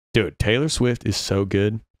Dude, Taylor Swift is so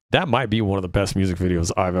good. That might be one of the best music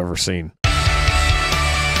videos I've ever seen.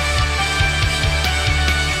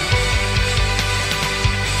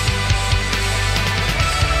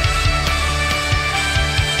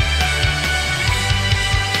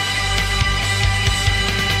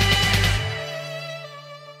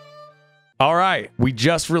 All right, we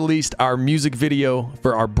just released our music video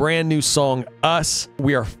for our brand new song, Us.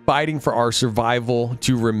 We are fighting for our survival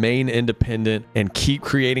to remain independent and keep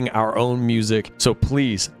creating our own music. So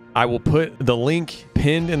please, I will put the link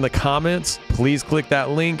pinned in the comments. Please click that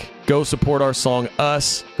link. Go support our song,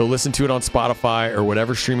 Us. Go listen to it on Spotify or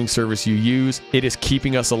whatever streaming service you use. It is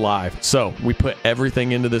keeping us alive. So we put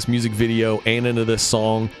everything into this music video and into this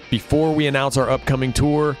song. Before we announce our upcoming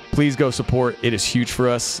tour, please go support. It is huge for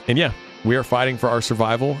us. And yeah, we are fighting for our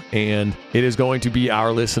survival, and it is going to be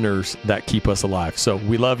our listeners that keep us alive. So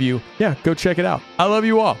we love you. Yeah, go check it out. I love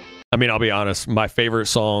you all. I mean, I'll be honest, my favorite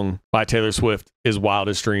song by Taylor Swift is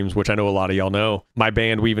Wildest Dreams, which I know a lot of y'all know. My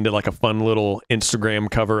band, we even did like a fun little Instagram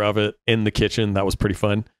cover of it in the kitchen. That was pretty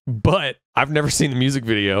fun. But I've never seen the music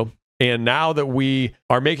video. And now that we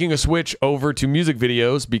are making a switch over to music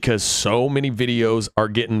videos because so many videos are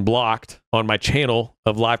getting blocked on my channel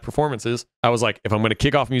of live performances, I was like, if I'm going to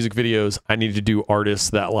kick off music videos, I need to do artists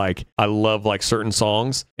that like, I love like certain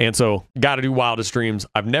songs. And so got to do Wildest Dreams.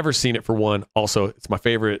 I've never seen it for one. Also, it's my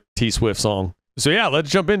favorite T Swift song. So yeah, let's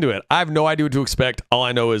jump into it. I have no idea what to expect. All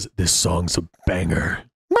I know is this song's a banger.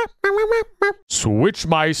 Switch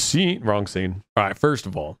my scene. Wrong scene. All right, first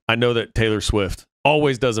of all, I know that Taylor Swift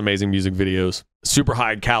always does amazing music videos, super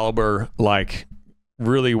high caliber, like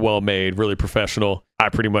really well made, really professional. I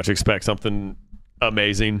pretty much expect something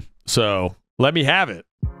amazing. So let me have it.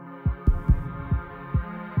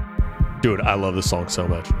 Dude, I love this song so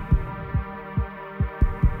much.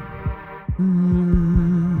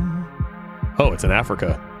 Oh, it's in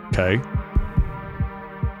Africa. Okay.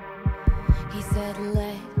 He said,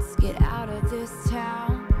 let's get out of this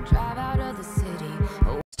town, drive out of the city.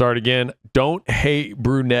 Start again. Don't hate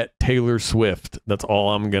brunette Taylor Swift. That's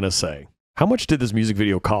all I'm going to say. How much did this music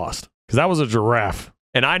video cost? Because that was a giraffe.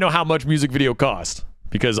 And I know how much music video cost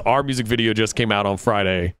because our music video just came out on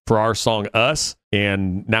Friday for our song Us,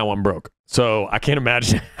 and now I'm broke. So I can't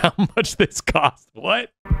imagine how much this cost. What?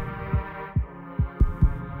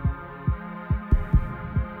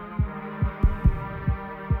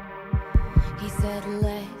 He said,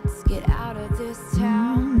 let's get out of this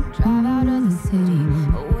town, drive out of the city,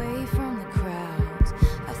 away from the crowds.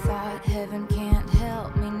 I thought heaven can't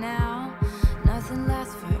help me now, nothing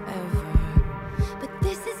lasts forever. But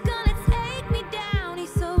this is gonna take me down.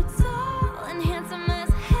 He's so tall and handsome as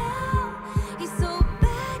hell. He's so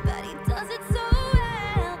bad, but he does it so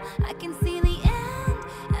well. I can see the end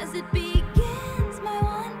as it begins. My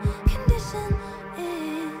one condition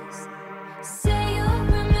is, say you'll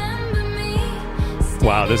remember me.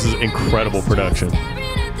 Wow, this is incredible production.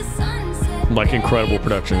 Like incredible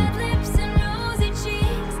production.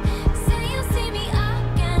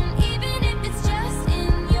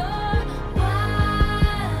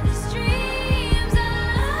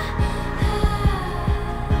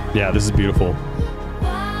 Yeah, this is beautiful.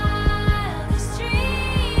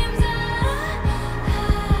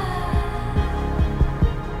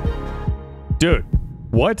 Dude,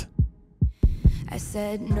 what? I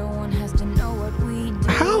said no one has to know what we do.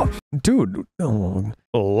 How? Dude, oh.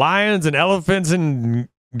 Lions and elephants and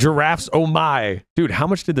giraffes. Oh my. Dude, how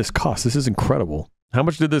much did this cost? This is incredible. How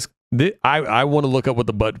much did this? I want to look up what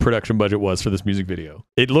the production budget was for this music video.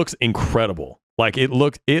 It looks incredible. Like it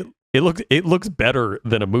looks better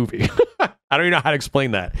than a movie. I don't even know how to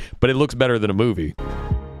explain that, but it looks better than a movie.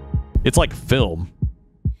 It's like film.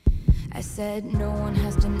 I said no one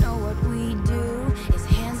has to know what we do. His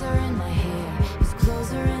hands are in my hair, his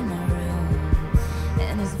clothes are in my room,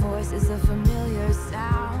 and his voice is a familiar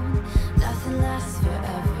sound. Nothing lasts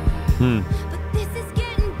forever. But this is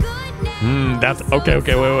getting good now. That's okay.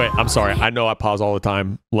 Wait. I'm sorry. I know I pause all the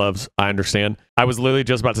time. Loves, I understand. I was literally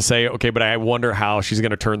just about to say, okay, but I wonder how she's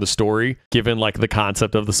going to turn the story given like the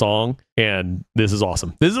concept of the song. And this is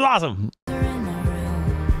awesome. This is awesome.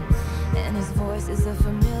 And his voice is a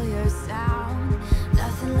familiar sound.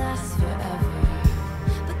 Nothing lasts forever.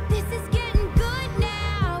 But this is getting good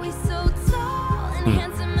now. He's so tall and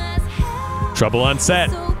handsome as hell. Trouble on set.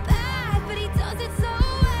 So bad, but he does it so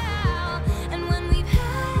well. And when we've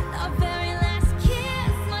had our very last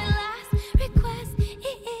kiss, my last request is,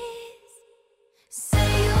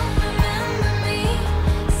 say you'll remember me,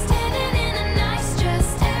 standing in a nice dress,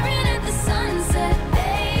 staring at the sunset,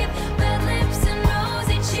 babe. Red lips and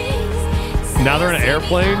rosy cheeks. Now they're in an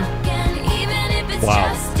airplane.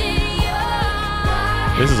 Wow.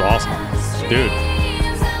 This is awesome. Dude,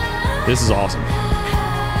 this is awesome.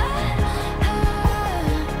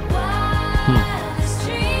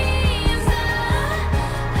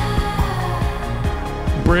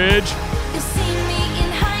 Bridge.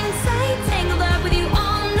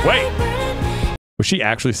 Wait. Was she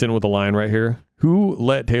actually sitting with a line right here? Who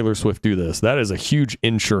let Taylor Swift do this? That is a huge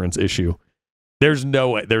insurance issue. There's no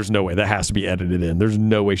way. There's no way. That has to be edited in. There's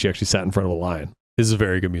no way she actually sat in front of a lion. This is a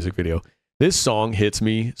very good music video. This song hits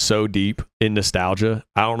me so deep in nostalgia.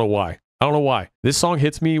 I don't know why. I don't know why. This song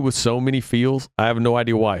hits me with so many feels. I have no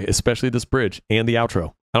idea why, especially this bridge and the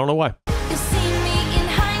outro. I don't know why.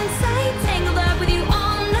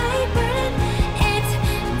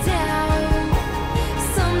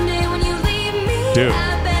 Dude.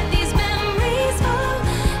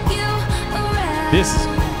 This is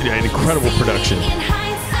an incredible production.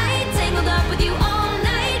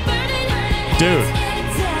 Dude.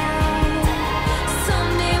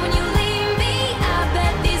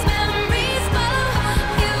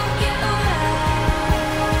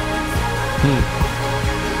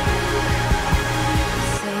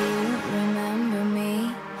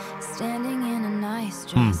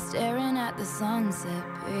 Staring at the sunset,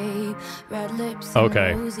 babe. Red lips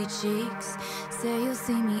okay. and rosy cheeks. Say you'll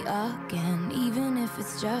see me again, even if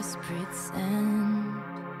it's just pretend.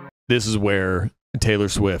 This is where Taylor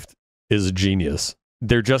Swift is a genius.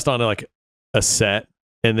 They're just on like a set,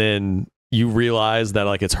 and then you realize that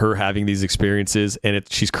like it's her having these experiences, and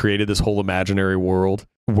she's created this whole imaginary world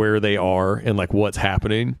where they are and like what's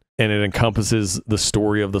happening, and it encompasses the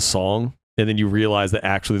story of the song. And then you realize that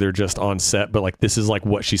actually they're just on set, but like this is like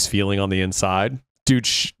what she's feeling on the inside. Dude,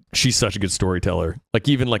 she's such a good storyteller. Like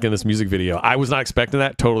even like in this music video, I was not expecting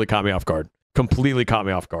that. Totally caught me off guard. Completely caught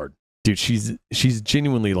me off guard. Dude, she's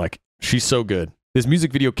genuinely like, she's so good. This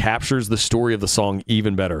music video captures the story of the song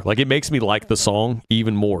even better. Like it makes me like the song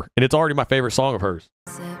even more. And it's already my favorite song of hers.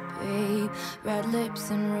 Red lips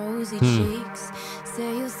and rosy cheeks.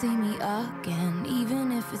 Say you'll see me again,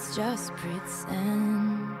 even if it's just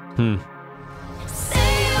pretend.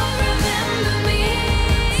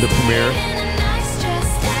 The premiere.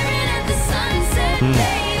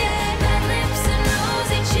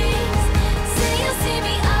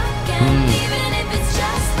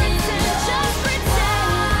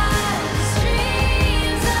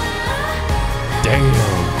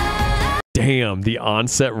 Damn, the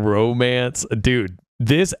onset romance. Dude,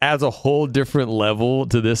 this adds a whole different level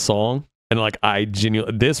to this song. And like I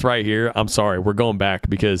genuinely, this right here, I'm sorry, we're going back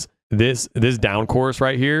because this down chorus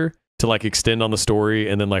right here to like extend on the story,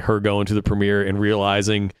 and then like her going to the premiere and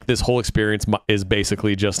realizing this whole experience is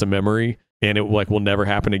basically just a memory and it like will never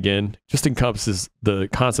happen again, just encompasses the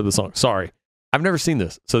concept of the song. Sorry, I've never seen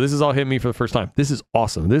this, so this is all hitting me for the first time. This is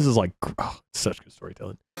awesome. This is like such good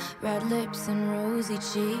storytelling. Red lips and rosy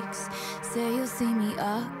cheeks. Say you'll see me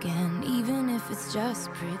again, even if it's just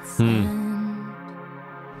pretend.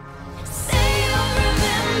 Say you'll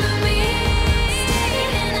remember me.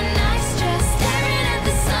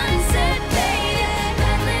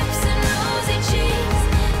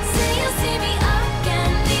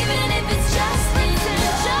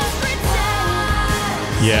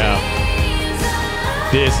 Yeah,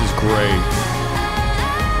 this is great.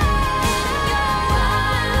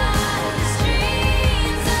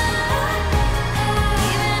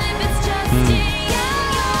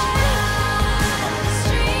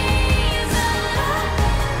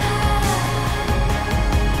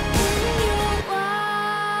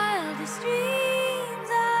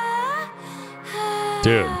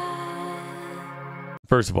 Dude,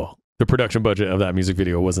 first of all, the production budget of that music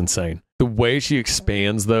video was insane. The way she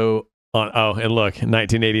expands though on, oh, and look,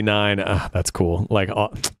 1989, that's cool. Like,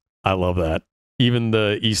 I love that. Even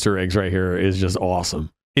the Easter eggs right here is just awesome.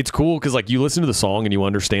 It's cool because like you listen to the song and you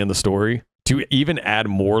understand the story. To even add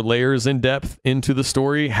more layers in depth into the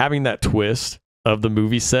story, having that twist of the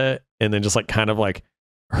movie set and then just like kind of like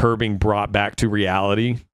her being brought back to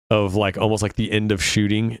reality of like almost like the end of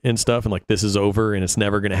shooting and stuff, and like this is over and it's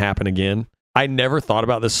never going to happen again. I never thought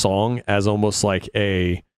about this song as almost like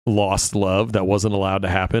a lost love that wasn't allowed to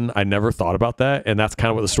happen. I never thought about that, and that's kind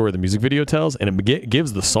of what the story of the music video tells, and it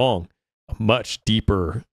gives the song a much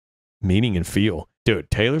deeper meaning and feel.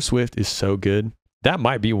 Dude, Taylor Swift is so good. That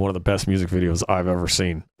might be one of the best music videos I've ever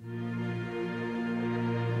seen.